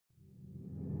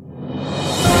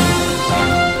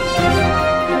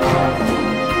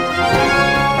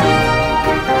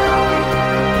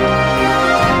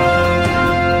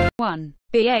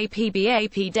B.A.P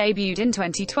B.A.P debuted in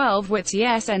 2012 with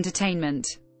TS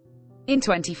Entertainment. In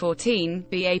 2014,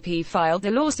 B.A.P filed a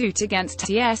lawsuit against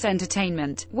TS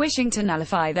Entertainment, wishing to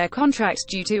nullify their contract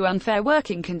due to unfair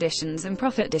working conditions and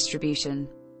profit distribution.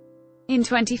 In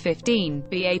 2015,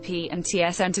 B.A.P and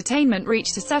TS Entertainment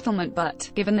reached a settlement but,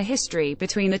 given the history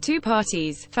between the two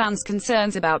parties, fans'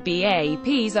 concerns about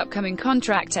B.A.P's upcoming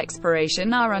contract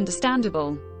expiration are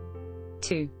understandable.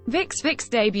 2. VIX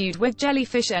debuted with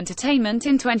Jellyfish Entertainment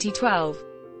in 2012.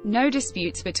 No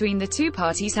disputes between the two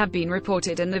parties have been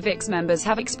reported and the VIX members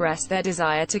have expressed their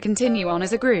desire to continue on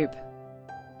as a group.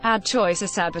 Ad choice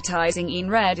as advertising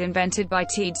in red invented by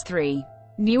TS 3.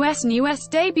 News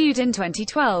debuted in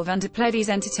 2012 under Pledis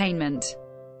Entertainment.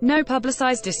 No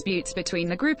publicized disputes between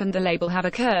the group and the label have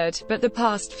occurred, but the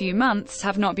past few months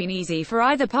have not been easy for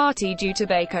either party due to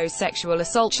Baco's sexual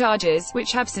assault charges,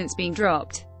 which have since been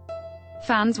dropped.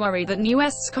 Fans worry that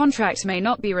Newest's contract may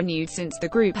not be renewed since the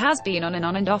group has been on an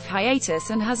on-and-off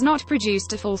hiatus and has not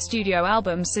produced a full studio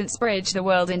album since Bridge the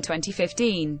World in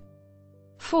 2015.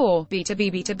 4.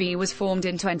 B.A.P was formed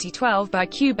in 2012 by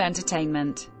Cube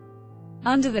Entertainment.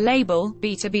 Under the label,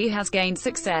 B.A.P has gained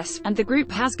success, and the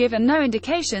group has given no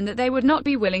indication that they would not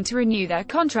be willing to renew their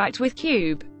contract with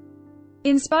Cube.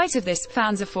 In spite of this,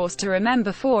 fans are forced to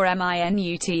remember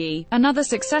 4MINUTE, another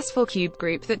successful Cube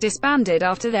group that disbanded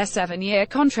after their 7-year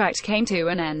contract came to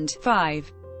an end.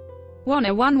 5.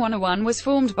 101 was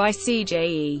formed by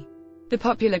CJE. The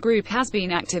popular group has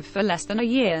been active for less than a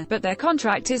year, but their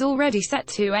contract is already set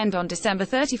to end on December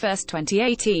 31,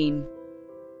 2018.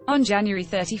 On January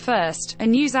 31, a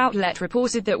news outlet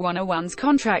reported that 101's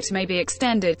contract may be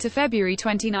extended to February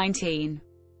 2019.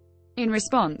 In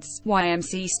response,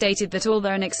 YMC stated that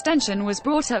although an extension was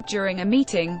brought up during a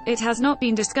meeting, it has not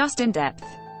been discussed in depth.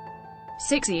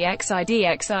 6. EXID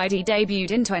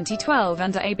debuted in 2012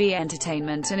 under A.B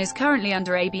Entertainment and is currently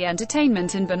under A.B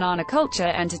Entertainment and Banana Culture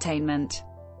Entertainment.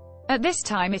 At this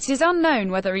time it is unknown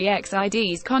whether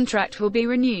EXID's contract will be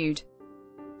renewed.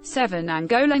 7.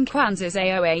 Angolan Kwanzaa's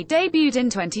AOA debuted in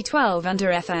 2012 under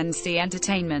FNC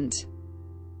Entertainment.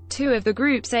 2 of the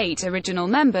group's 8 original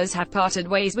members have parted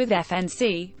ways with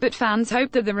FNC, but fans hope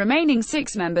that the remaining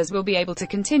 6 members will be able to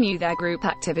continue their group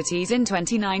activities in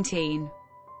 2019.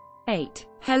 8.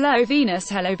 Hello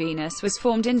Venus was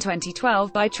formed in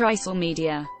 2012 by Trisol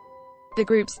Media. The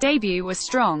group's debut was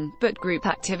strong, but group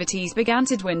activities began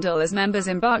to dwindle as members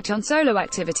embarked on solo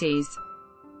activities.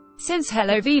 Since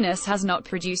Hello Venus has not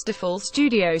produced a full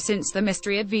studio since The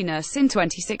Mystery of Venus in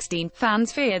 2016,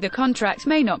 fans fear the contract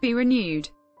may not be renewed.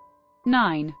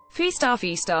 9.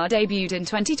 Feestar debuted in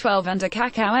 2012 under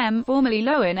Kakao M, formerly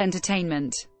Loan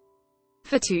Entertainment.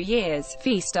 For 2 years,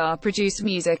 Feestar produced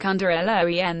music under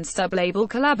LOEN's sub-label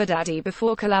Calabadaddy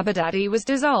before Calabadaddy was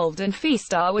dissolved and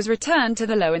Feestar was returned to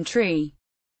the Loan tree.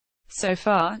 So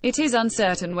far, it is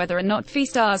uncertain whether or not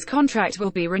Feestar's contract will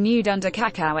be renewed under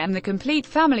Kakao M, the complete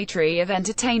family tree of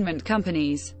entertainment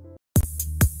companies.